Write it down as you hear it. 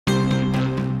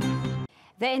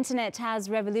The internet has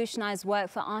revolutionized work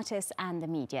for artists and the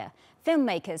media.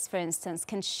 Filmmakers, for instance,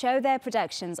 can show their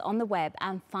productions on the web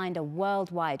and find a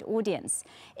worldwide audience.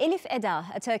 Elif Eda,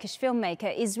 a Turkish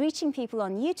filmmaker, is reaching people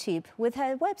on YouTube with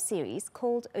her web series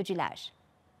called Öcüler.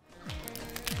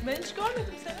 Ben hiç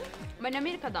görmedim seni. Ben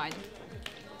Amerika'daydım.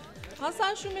 Ha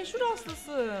sen şu meşhur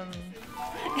hastasın.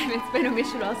 Evet, ben o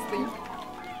meşhur hastayım.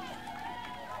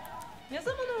 Ne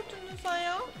zaman örtündün sen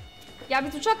ya? Ya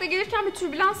biz uçakla gelirken bir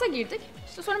türbülansa girdik.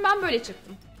 İşte sonra ben böyle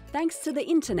çıktım. Thanks to the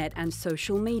internet and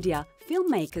social media,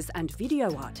 filmmakers and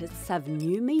video artists have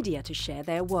new media to share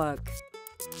their work.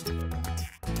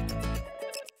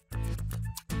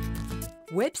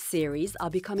 Web series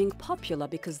are becoming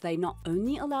popular because they not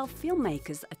only allow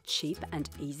filmmakers a cheap and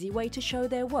easy way to show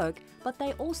their work, but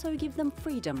they also give them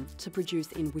freedom to produce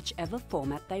in whichever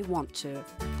format they want to.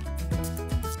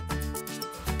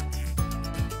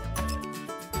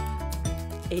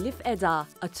 Elif Eda,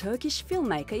 a Turkish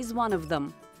filmmaker, is one of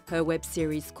them. Her web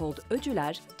series called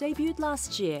Öcüler debuted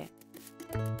last year.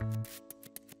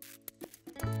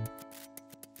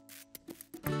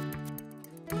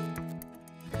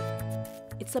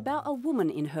 It's about a woman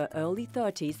in her early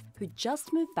 30s who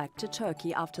just moved back to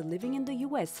Turkey after living in the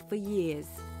US for years.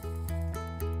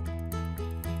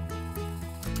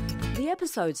 The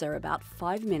episodes are about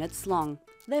 5 minutes long.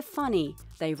 They're funny,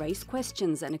 they raise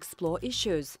questions and explore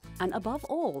issues, and above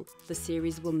all, the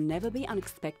series will never be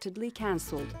unexpectedly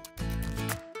cancelled.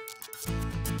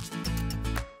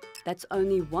 That's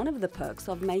only one of the perks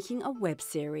of making a web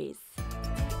series.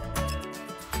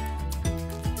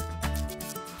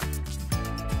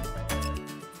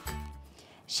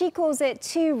 She calls it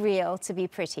too real to be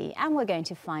pretty, and we're going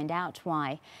to find out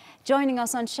why. Joining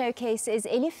us on Showcase is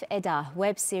Elif Eda,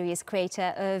 web series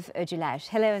creator of Öcüler.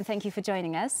 Hello and thank you for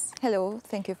joining us. Hello,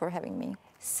 thank you for having me.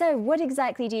 So what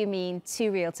exactly do you mean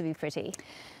too real to be pretty?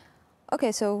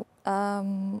 Okay, so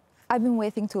I've been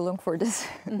waiting too long for this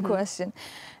question.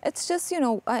 It's just, you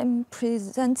know, I'm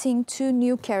presenting two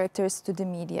new characters to the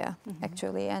media,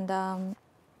 actually, and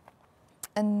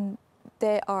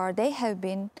they have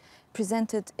been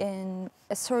presented in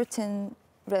a certain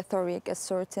rhetoric, a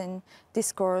certain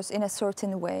discourse, in a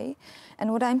certain way.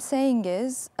 And what I'm saying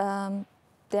is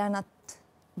they are not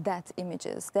that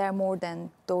images. They are more than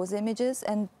those images,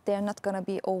 and they're not going to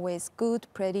be always good,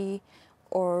 pretty,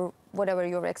 or whatever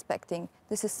you're expecting.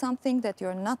 This is something that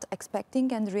you're not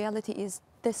expecting, and reality is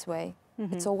this way.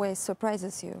 It always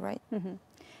surprises you, right?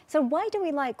 So why do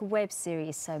we like web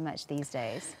series so much these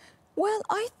days? Well,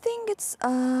 I think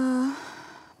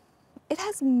it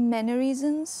has many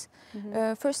reasons.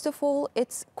 First of all,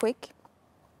 it's quick.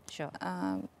 Sure.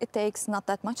 It takes not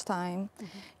that much time.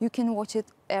 You can watch it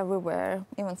everywhere,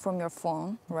 even from your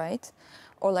phone, right?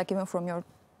 Or like even from your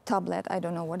tablet, I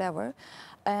don't know, whatever.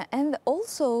 And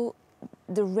also,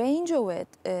 the range of it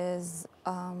is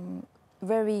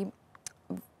very,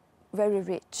 very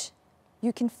rich.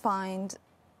 You can find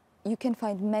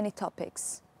many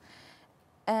topics,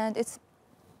 and it's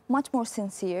much more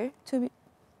sincere.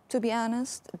 To be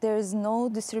honest, there is no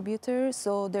distributor,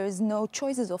 so there is no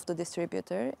choices of the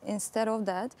distributor. Instead of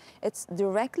that, it's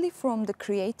directly from the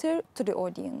creator to the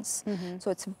audience.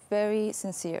 So it's very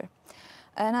sincere.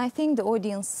 And I think the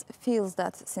audience feels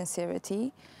that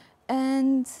sincerity.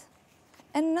 And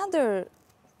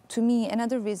to me,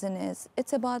 another reason is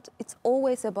it's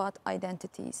always about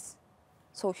identities,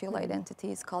 social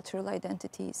identities, cultural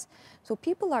identities. So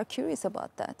people are curious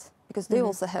about that because they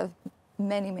also have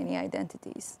many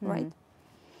identities, right?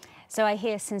 So I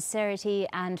hear sincerity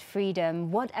and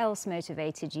freedom. What else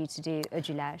motivated you to do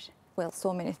Öcüler? Well,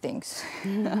 so many things.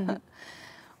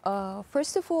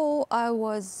 First of all, I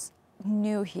was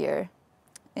new here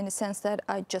in the sense that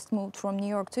I just moved from New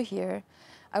York to here.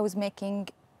 I was making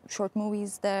short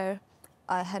movies there.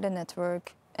 I had a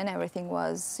network and everything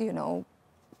was, you know,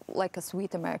 like a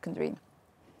sweet American dream.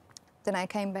 Then I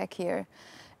came back here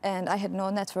and I had no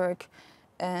network.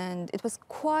 And it was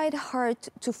quite hard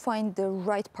to find the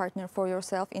right partner for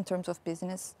yourself in terms of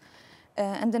business.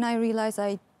 And then I realized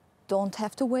I don't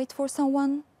have to wait for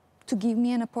someone to give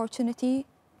me an opportunity.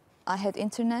 I had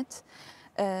internet.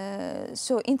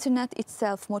 So internet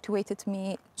itself motivated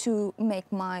me to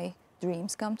make my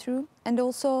dreams come true. And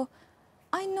also,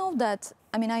 I know that,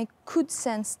 I mean, I could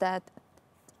sense that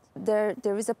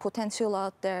there is a potential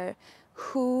out there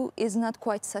who is not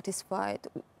quite satisfied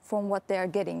from what they are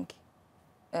getting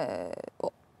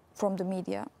from the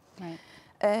media. Right.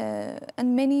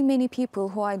 And many people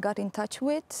who I got in touch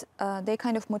with, they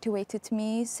kind of motivated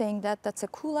me, saying that that's a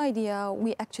cool idea,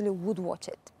 we actually would watch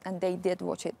it. And they did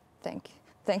watch it,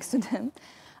 thanks to them.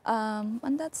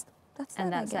 And that's that,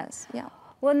 I guess. Yeah.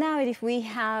 Well, now Elif, we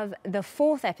have the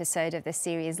 4th episode of the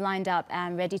series lined up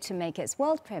and ready to make its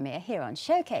world premiere here on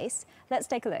Showcase. Let's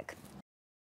take a look.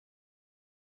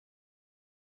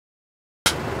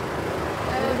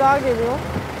 Daha geliyor.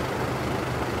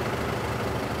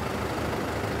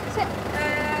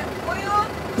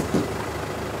 Oyun.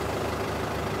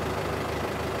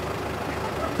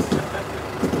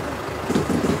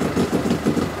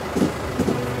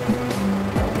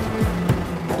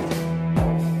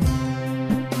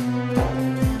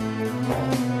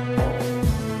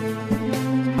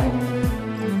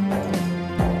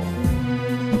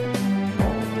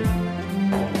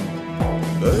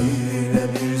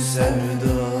 Öyle bir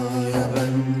sevdaya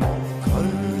ben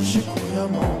karşı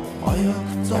koyamam,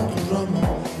 ayakta duramam,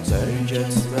 terk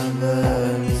etme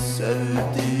beni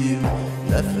sevdiğim,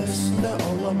 nefeste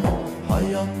alamam,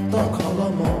 hayatta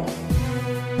kalamam.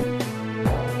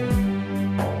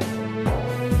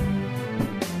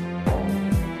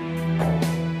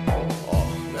 Ah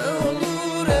ne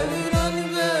olur evlen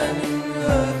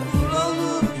benimle,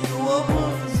 kuralım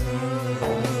yuvamızı,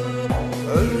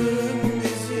 ölüm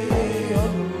bizi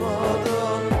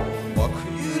yanmadan, bak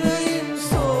yüreğim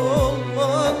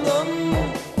solmadan.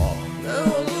 Ah ne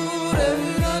olur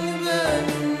evlen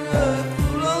benimle,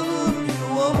 kuralım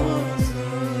yuvamızı,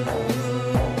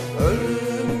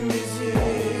 ölüm bizi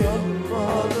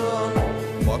yanmadan,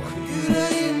 bak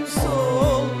yüreğim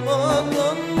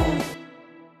solmadan.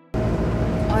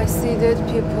 I see dead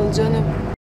people, canım.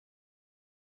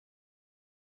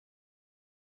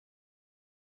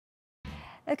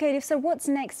 Okay, Elif, so what's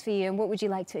next for you and what would you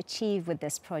like to achieve with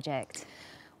this project?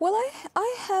 Well,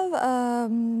 I have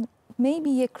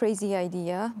maybe a crazy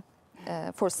idea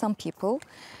for some people.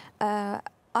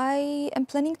 I am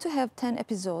planning to have 10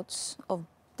 episodes of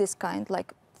this kind,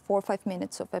 like 4 or 5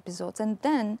 minutes of episodes, and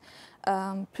then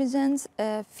present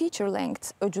a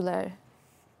feature-length Öcüler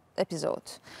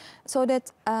episode. So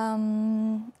that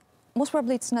most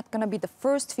probably it's not going to be the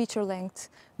first feature-length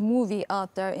movie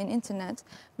out there in internet,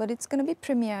 but it's going to be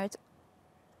premiered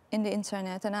in the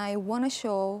internet, and I want to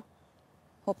show,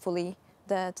 hopefully,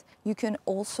 that you can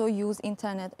also use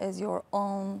internet as your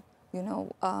own,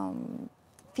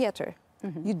 theater.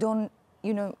 Mm-hmm.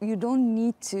 You don't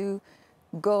need to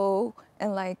go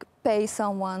and like pay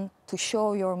someone to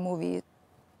show your movie.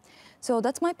 So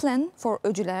that's my plan for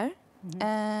Öcüler. Mm-hmm.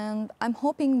 And I'm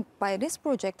hoping by this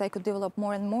project I could develop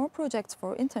more and more projects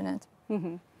for internet.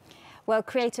 Mm-hmm. Well,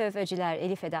 creator of Öcüler,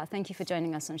 Elif Eda, thank you for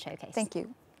joining us on Showcase. Thank you.